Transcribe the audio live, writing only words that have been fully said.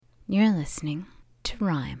You're listening to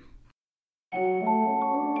Rhyme.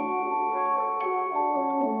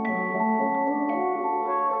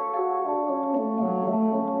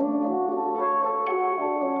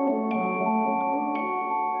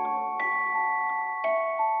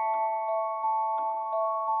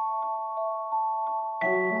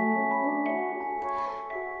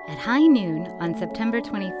 At high noon on September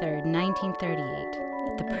 23rd,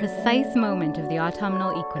 1938, at the precise moment of the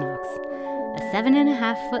autumnal equinox, a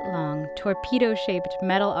 7.5-foot-long, torpedo-shaped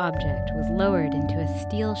metal object was lowered into a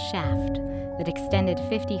steel shaft that extended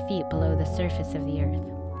 50 feet below the surface of the Earth.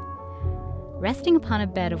 Resting upon a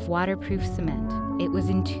bed of waterproof cement, it was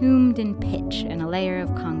entombed in pitch and a layer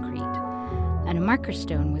of concrete, and a marker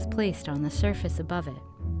stone was placed on the surface above it.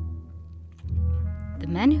 The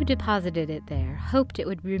men who deposited it there hoped it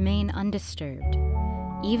would remain undisturbed,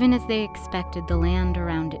 even as they expected the land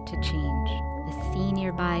around it to change, the sea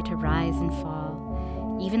nearby to rise and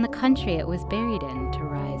fall, even the country it was buried in to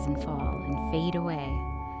rise and fall and fade away,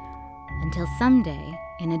 until someday,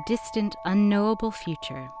 in a distant, unknowable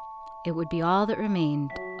future, it would be all that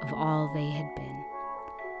remained of all they had been.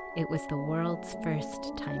 It was the world's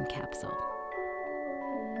first time capsule.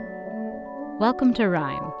 Welcome to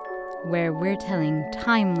Rhyme, where we're telling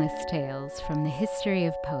timeless tales from the history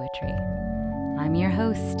of poetry. I'm your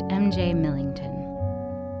host, MJ Millington.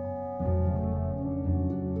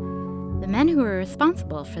 The men who were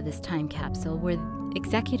responsible for this time capsule were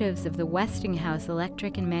executives of the Westinghouse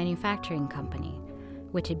Electric and Manufacturing Company,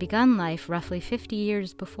 which had begun life roughly 50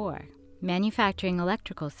 years before, manufacturing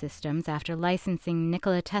electrical systems after licensing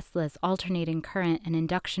Nikola Tesla's alternating current and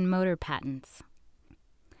induction motor patents.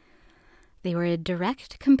 They were a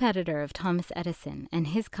direct competitor of Thomas Edison and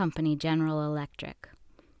his company General Electric.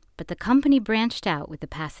 But the company branched out with the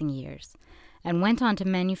passing years and went on to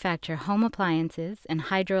manufacture home appliances and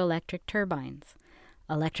hydroelectric turbines,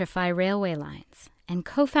 electrify railway lines, and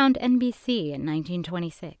co-found NBC in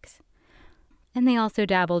 1926. And they also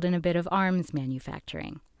dabbled in a bit of arms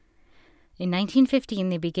manufacturing. In 1915,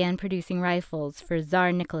 they began producing rifles for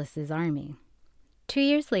Tsar Nicholas's army. 2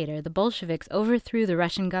 years later, the Bolsheviks overthrew the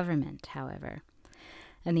Russian government, however,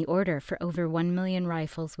 and the order for over 1 million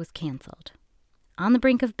rifles was canceled. On the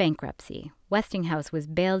brink of bankruptcy, Westinghouse was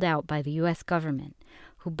bailed out by the U.S. government,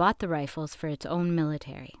 who bought the rifles for its own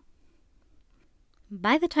military.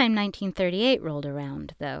 By the time 1938 rolled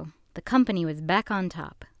around, though, the company was back on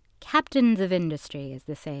top. Captains of industry, as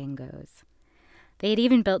the saying goes. They had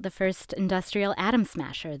even built the first industrial atom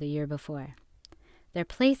smasher the year before. Their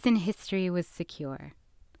place in history was secure.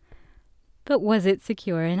 But was it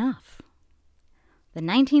secure enough? The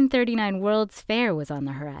 1939 World's Fair was on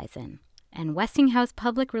the horizon, and Westinghouse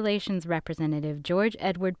Public Relations Representative George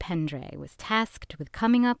Edward Pendray was tasked with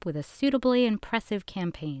coming up with a suitably impressive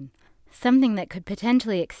campaign, something that could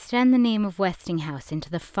potentially extend the name of Westinghouse into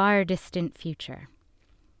the far distant future.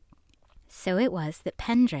 So it was that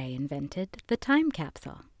Pendray invented the time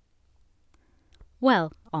capsule.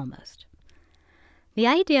 Well, almost. The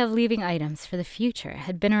idea of leaving items for the future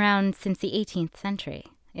had been around since the 18th century,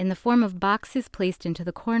 in the form of boxes placed into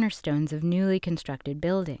the cornerstones of newly constructed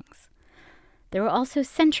buildings. There were also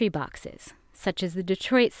sentry boxes, such as the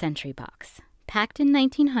Detroit Sentry Box, packed in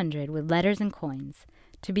 1900 with letters and coins,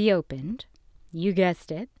 to be opened, you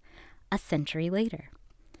guessed it, a century later.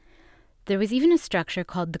 There was even a structure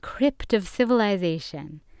called the Crypt of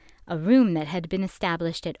Civilization, a room that had been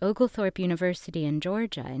established at Oglethorpe University in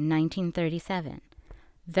Georgia in 1937,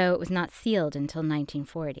 though it was not sealed until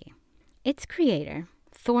 1940. Its creator,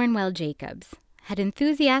 Thornwell Jacobs, had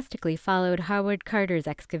enthusiastically followed Howard Carter's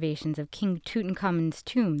excavations of King Tutankhamun's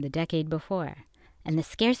tomb the decade before, and the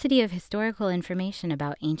scarcity of historical information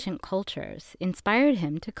about ancient cultures inspired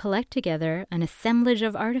him to collect together an assemblage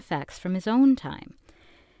of artifacts from his own time,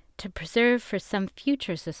 to preserve for some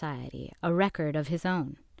future society a record of his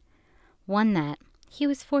own, one that, he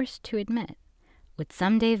was forced to admit, would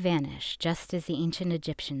someday vanish just as the ancient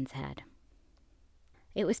Egyptians had.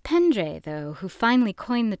 It was Pendray, though, who finally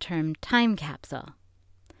coined the term time capsule.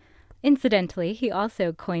 Incidentally, he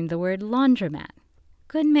also coined the word laundromat.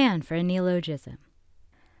 Good man for a neologism.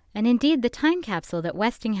 And indeed, the time capsule that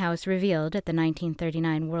Westinghouse revealed at the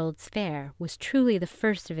 1939 World's Fair was truly the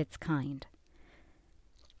first of its kind.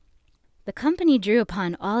 The company drew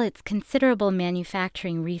upon all its considerable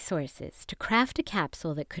manufacturing resources to craft a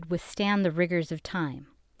capsule that could withstand the rigors of time.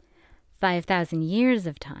 5,000 years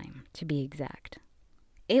of time, to be exact.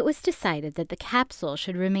 It was decided that the capsule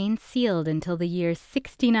should remain sealed until the year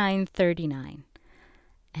 6939.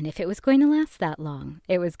 And if it was going to last that long,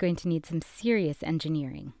 it was going to need some serious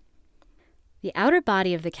engineering. The outer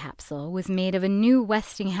body of the capsule was made of a new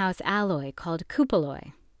Westinghouse alloy called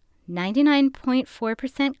Cupalloy.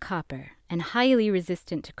 99.4% copper and highly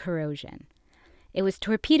resistant to corrosion. It was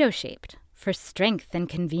torpedo-shaped for strength and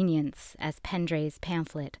convenience, as Pendray's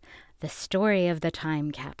pamphlet, The Story of the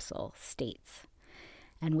Time Capsule, states,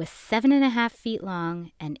 and was 7.5 feet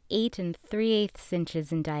long and 8 3/8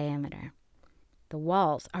 inches in diameter. The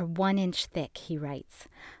walls are 1 inch thick, he writes,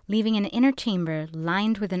 leaving an inner chamber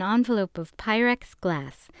lined with an envelope of Pyrex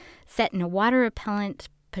glass set in a water-repellent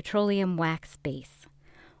petroleum wax base.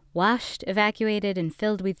 Washed, evacuated, and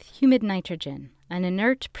filled with humid nitrogen, an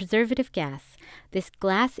inert preservative gas, this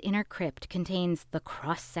glass inner crypt contains the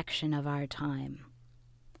cross-section of our time.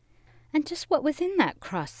 And just what was in that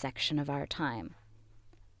cross-section of our time?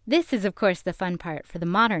 This is, of course, the fun part for the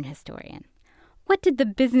modern historian. What did the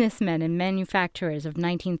businessmen and manufacturers of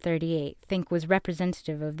 1938 think was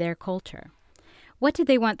representative of their culture? What did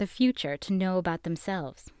they want the future to know about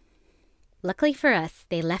themselves? Luckily for us,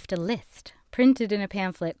 they left a list, printed in a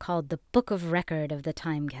pamphlet called The Book of Record of the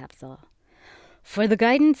Time Capsule. For the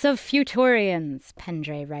guidance of Futurians,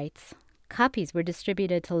 Pendray writes, copies were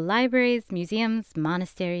distributed to libraries, museums,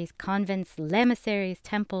 monasteries, convents, lamasseries,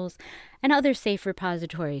 temples, and other safe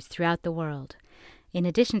repositories throughout the world, in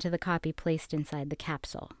addition to the copy placed inside the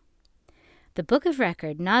capsule. The Book of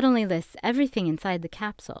Record not only lists everything inside the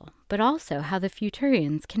capsule, but also how the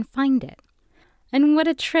Futurians can find it. And what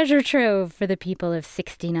a treasure trove for the people of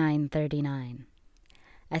 6939.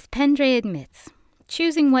 As Pendray admits,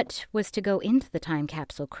 choosing what was to go into the time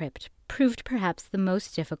capsule crypt proved perhaps the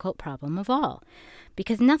most difficult problem of all,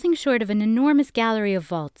 because nothing short of an enormous gallery of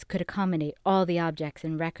vaults could accommodate all the objects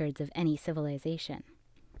and records of any civilization.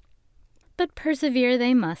 But persevere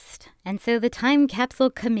they must, and so the Time Capsule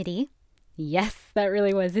Committee, yes, that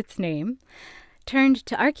really was its name, turned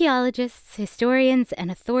to archaeologists, historians, and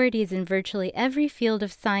authorities in virtually every field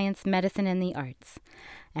of science, medicine, and the arts.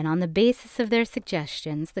 And on the basis of their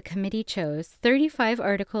suggestions, the committee chose 35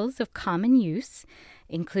 articles of common use,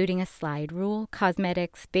 including a slide rule,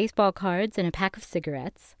 cosmetics, baseball cards, and a pack of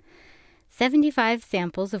cigarettes, 75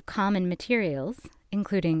 samples of common materials,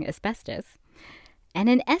 including asbestos, and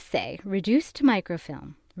an essay reduced to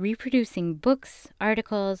microfilm, reproducing books,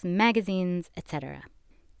 articles, magazines, etc.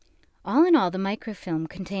 All in all, the microfilm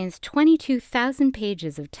contains 22,000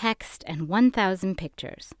 pages of text and 1,000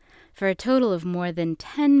 pictures, for a total of more than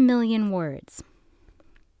 10 million words.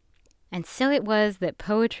 And so it was that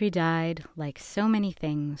poetry died, like so many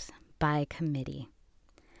things, by committee.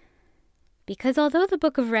 Because although the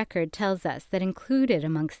Book of Record tells us that included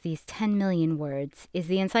amongst these 10 million words is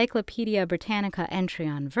the Encyclopedia Britannica entry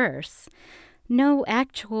on verse, no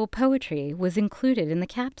actual poetry was included in the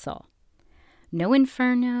capsule. No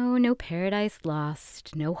Inferno, no Paradise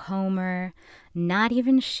Lost, no Homer, not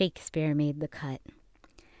even Shakespeare made the cut.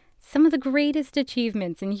 Some of the greatest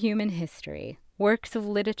achievements in human history, works of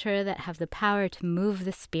literature that have the power to move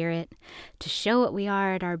the spirit, to show what we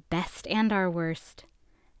are at our best and our worst,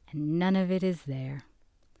 and none of it is there.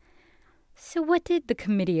 So what did the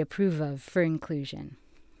committee approve of for inclusion?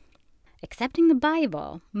 Excepting the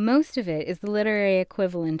Bible, most of it is the literary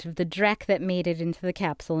equivalent of the dreck that made it into the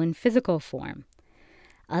capsule in physical form.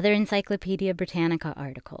 Other Encyclopedia Britannica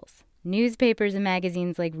articles, newspapers and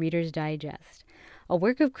magazines like Reader's Digest, a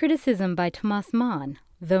work of criticism by Thomas Mann,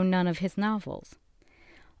 though none of his novels.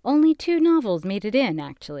 Only 2 novels made it in,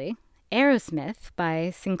 actually, Aerosmith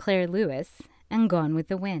by Sinclair Lewis and Gone with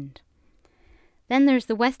the Wind. Then there's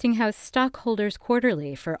the Westinghouse Stockholders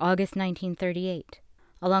Quarterly for August 1938,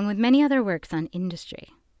 along with many other works on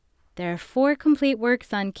industry. There are 4 complete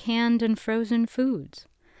works on canned and frozen foods.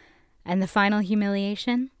 And the final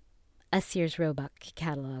humiliation? A Sears Roebuck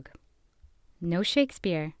catalog. No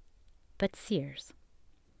Shakespeare, but Sears.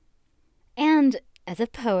 And as a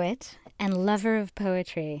poet and lover of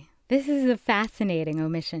poetry, this is a fascinating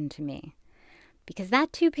omission to me, because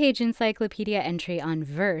that 2-page encyclopedia entry on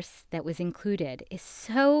verse that was included is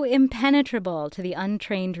so impenetrable to the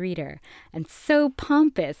untrained reader and so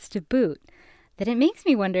pompous to boot that it makes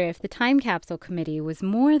me wonder if the Time Capsule Committee was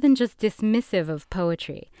more than just dismissive of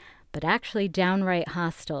poetry, but actually downright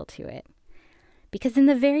hostile to it. Because in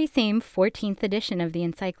the very same 14th edition of the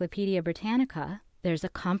Encyclopedia Britannica, there's a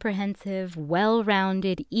comprehensive,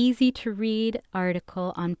 well-rounded, easy-to-read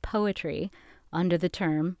article on poetry under the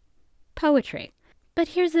term poetry. But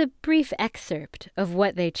here's a brief excerpt of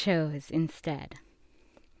what they chose instead.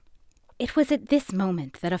 It was at this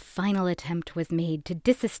moment that a final attempt was made to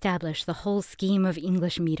disestablish the whole scheme of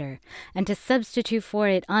English metre and to substitute for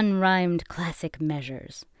it unrhymed classic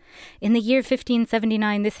measures. In the year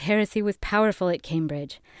 1579, this heresy was powerful at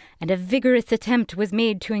Cambridge, and a vigorous attempt was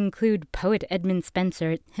made to include poet Edmund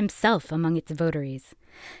Spenser himself among its votaries.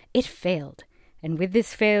 It failed, and with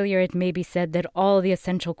this failure it may be said that all the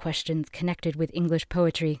essential questions connected with English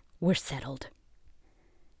poetry were settled.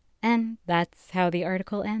 And that's how the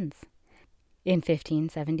article ends, in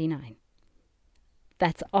 1579.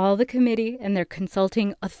 That's all the committee and their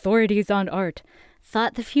consulting authorities on art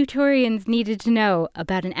thought the Futurians needed to know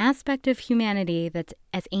about an aspect of humanity that's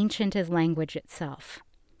as ancient as language itself.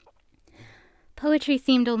 Poetry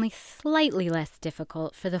seemed only slightly less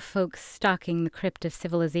difficult for the folks stalking the crypt of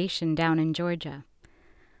civilization down in Georgia.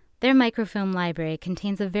 Their microfilm library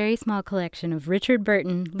contains a very small collection of Richard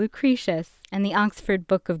Burton, Lucretius, and the Oxford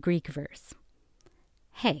Book of Greek Verse.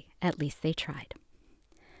 Hey, at least they tried.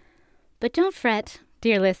 But don't fret,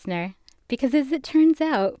 dear listener, because as it turns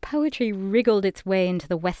out, poetry wriggled its way into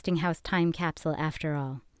the Westinghouse time capsule after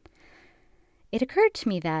all. It occurred to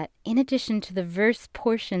me that, in addition to the verse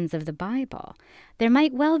portions of the Bible, there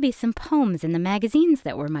might well be some poems in the magazines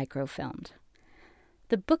that were microfilmed.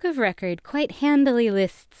 The Book of Record quite handily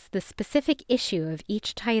lists the specific issue of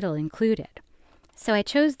each title included, so I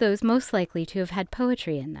chose those most likely to have had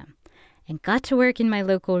poetry in them, and got to work in my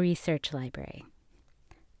local research library.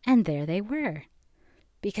 And there they were.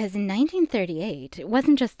 Because in 1938, it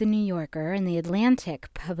wasn't just the New Yorker and the Atlantic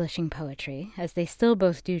publishing poetry, as they still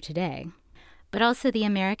both do today, but also the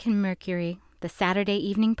American Mercury, the Saturday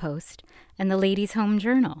Evening Post, and the Ladies' Home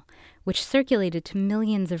Journal, which circulated to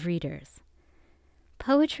millions of readers.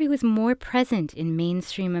 Poetry was more present in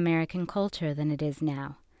mainstream American culture than it is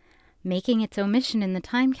now, making its omission in the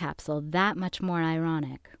time capsule that much more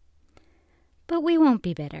ironic. But we won't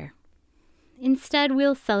be bitter. Instead,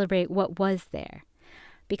 we'll celebrate what was there.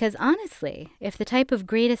 Because honestly, if the type of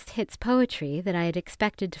greatest hits poetry that I had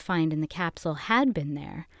expected to find in the capsule had been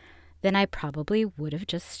there, then I probably would have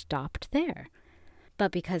just stopped there.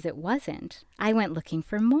 But because it wasn't, I went looking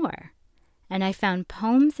for more. And I found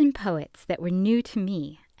poems and poets that were new to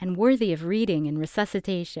me and worthy of reading and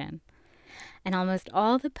resuscitation. And almost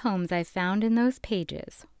all the poems I found in those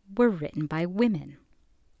pages were written by women.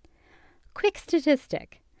 Quick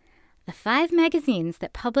statistic. The 5 magazines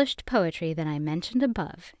that published poetry that I mentioned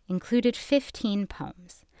above included 15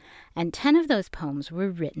 poems, and 10 of those poems were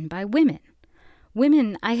written by women.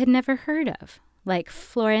 Women I had never heard of, like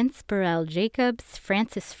Florence Burrell Jacobs,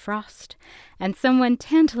 Frances Frost, and someone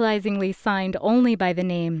tantalizingly signed only by the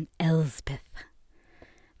name Elspeth.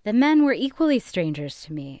 The men were equally strangers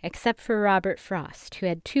to me, except for Robert Frost, who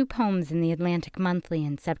had 2 poems in the Atlantic Monthly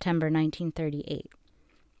in September 1938.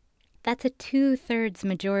 That's a 2/3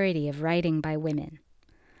 majority of writing by women,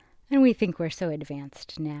 and we think we're so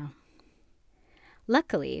advanced now.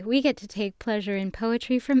 Luckily, we get to take pleasure in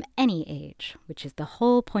poetry from any age, which is the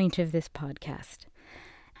whole point of this podcast.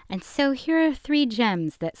 And so here are 3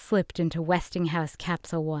 gems that slipped into Westinghouse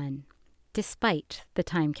Capsule 1, despite the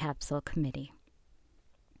Time Capsule Committee.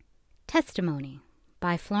 Testimony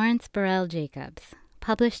by Florence Burrell Jacobs,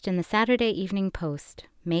 published in the Saturday Evening Post,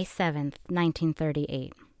 May 7th,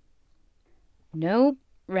 1938. Nope,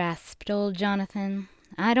 rasped old Jonathan.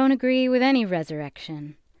 I don't agree with any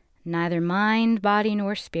resurrection. Neither mind, body,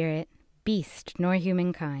 nor spirit, beast, nor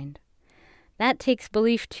humankind. That takes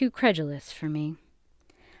belief too credulous for me.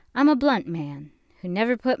 I'm a blunt man, who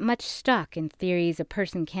never put much stock in theories a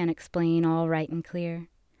person can't explain all right and clear.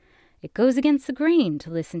 It goes against the grain to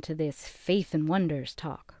listen to this faith and wonders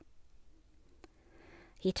talk.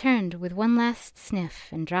 He turned with one last sniff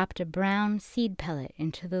and dropped a brown seed pellet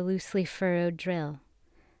into the loosely furrowed drill.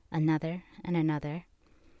 Another and another.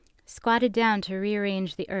 Squatted down to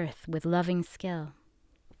rearrange the earth with loving skill.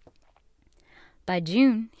 By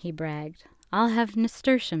June, he bragged, I'll have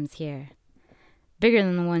nasturtiums here, bigger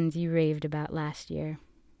than the ones you raved about last year.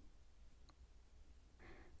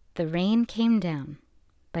 The Rain Came Down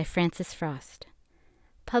by Frances Frost,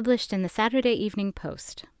 published in the Saturday Evening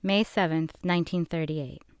Post, May 7th,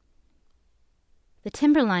 1938. The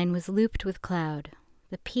timberline was looped with cloud.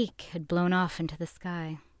 The peak had blown off into the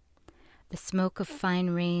sky. The smoke of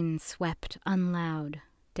fine rain swept unloud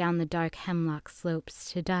down the dark hemlock slopes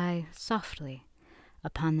to die softly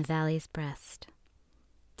upon the valley's breast,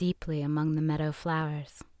 deeply among the meadow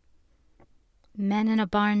flowers. Men in a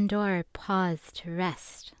barn door paused to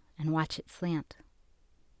rest and watch it slant.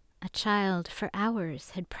 A child for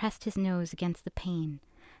hours had pressed his nose against the pane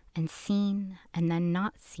and seen and then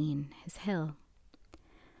not seen his hill.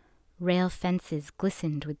 Rail fences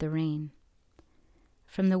glistened with the rain.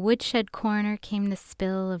 From the woodshed corner came the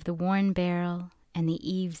spill of the worn barrel, and the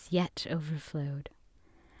eaves yet overflowed.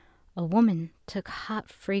 A woman took hot,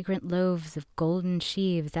 fragrant loaves of golden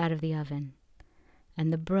sheaves out of the oven,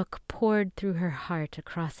 and the brook poured through her heart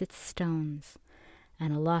across its stones,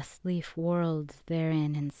 and a lost leaf whirled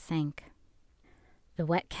therein and sank. The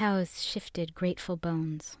wet cows shifted grateful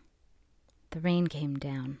bones. The rain came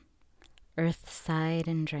down. Earth sighed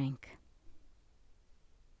and drank.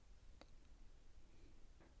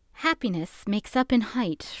 Happiness makes up in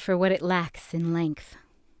height for what it lacks in length.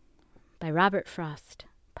 By Robert Frost,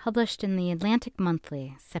 published in the Atlantic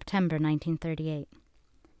Monthly, September 1938.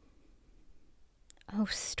 Oh,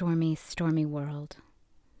 stormy, stormy world,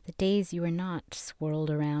 the days you were not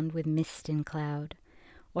swirled around with mist and cloud,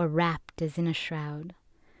 or wrapped as in a shroud,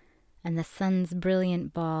 and the sun's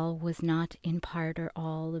brilliant ball was not in part or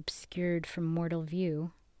all obscured from mortal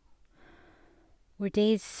view, were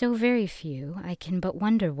days so very few, I can but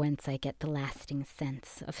wonder whence I get the lasting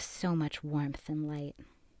sense of so much warmth and light.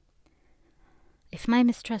 If my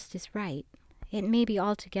mistrust is right, it may be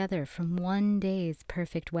altogether from one day's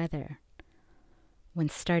perfect weather, when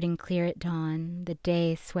starting clear at dawn, the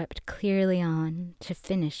day swept clearly on to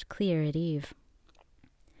finish clear at eve.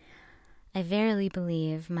 I verily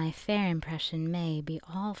believe my fair impression may be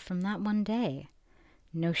all from that one day,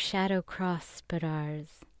 no shadow crossed but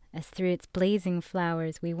ours, as through its blazing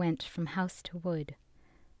flowers we went from house to wood,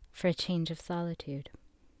 for a change of solitude.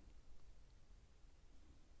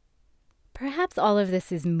 Perhaps all of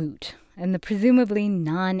this is moot, and the presumably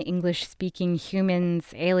non-English-speaking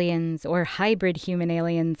humans, aliens, or hybrid human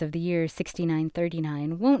aliens of the year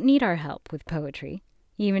 6939 won't need our help with poetry,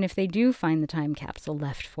 even if they do find the time capsule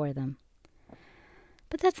left for them.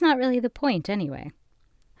 But that's not really the point anyway.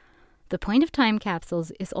 The point of time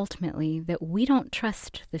capsules is ultimately that we don't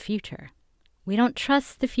trust the future. We don't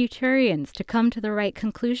trust the futurians to come to the right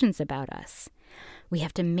conclusions about us. We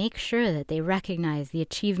have to make sure that they recognize the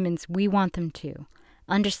achievements we want them to,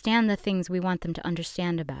 understand the things we want them to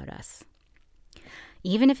understand about us.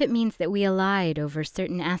 Even if it means that we allied over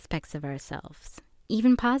certain aspects of ourselves,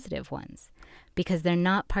 even positive ones, because they're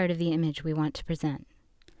not part of the image we want to present.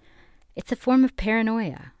 It's a form of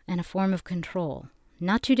paranoia and a form of control,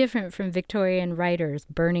 not too different from Victorian writers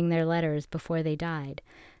burning their letters before they died,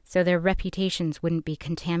 so their reputations wouldn't be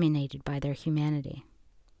contaminated by their humanity.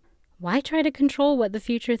 Why try to control what the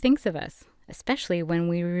future thinks of us, especially when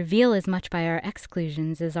we reveal as much by our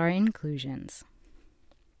exclusions as our inclusions?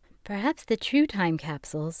 Perhaps the true time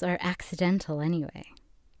capsules are accidental anyway.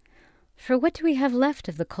 For what do we have left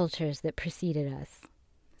of the cultures that preceded us?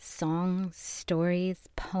 Songs, stories,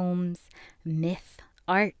 poems, myth,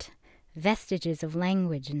 art, vestiges of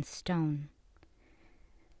language and stone.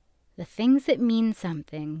 The things that mean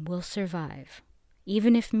something will survive,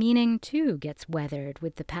 even if meaning too gets weathered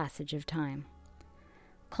with the passage of time.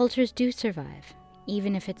 Cultures do survive,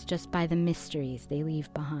 even if it's just by the mysteries they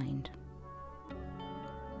leave behind.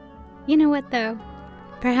 You know what, though?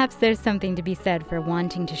 Perhaps there's something to be said for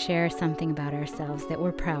wanting to share something about ourselves that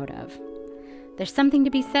we're proud of. There's something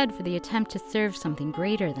to be said for the attempt to serve something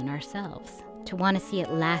greater than ourselves, to want to see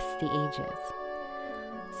it last the ages.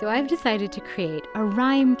 So I've decided to create a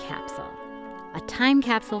rhyme capsule, a time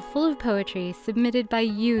capsule full of poetry submitted by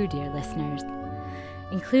you, dear listeners.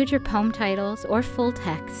 Include your poem titles or full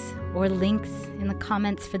text or links in the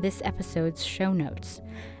comments for this episode's show notes,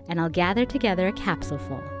 and I'll gather together a capsule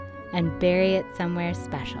full and bury it somewhere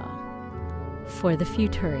special for the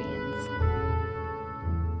futurians.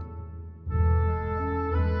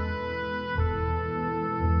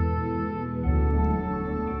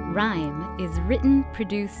 Rhyme is written,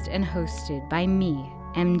 produced, and hosted by me,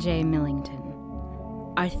 MJ Millington.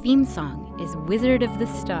 Our theme song is Wizard of the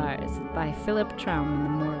Stars by Philip Traum in the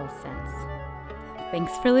Moral Sense.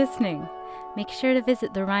 Thanks for listening. Make sure to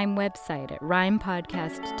visit the Rhyme website at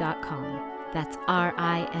rhymepodcast.com. That's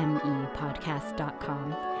RIME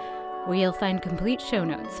podcast.com, where you'll find complete show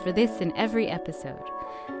notes for this and every episode,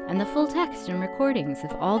 and the full text and recordings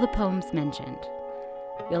of all the poems mentioned.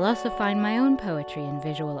 You'll also find my own poetry and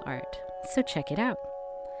visual art, so check it out.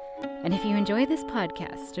 And if you enjoy this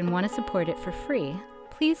podcast and want to support it for free,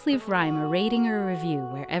 please leave Rhyme a rating or a review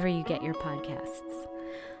wherever you get your podcasts.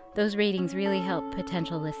 Those ratings really help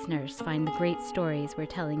potential listeners find the great stories we're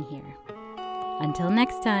telling here. Until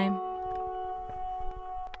next time.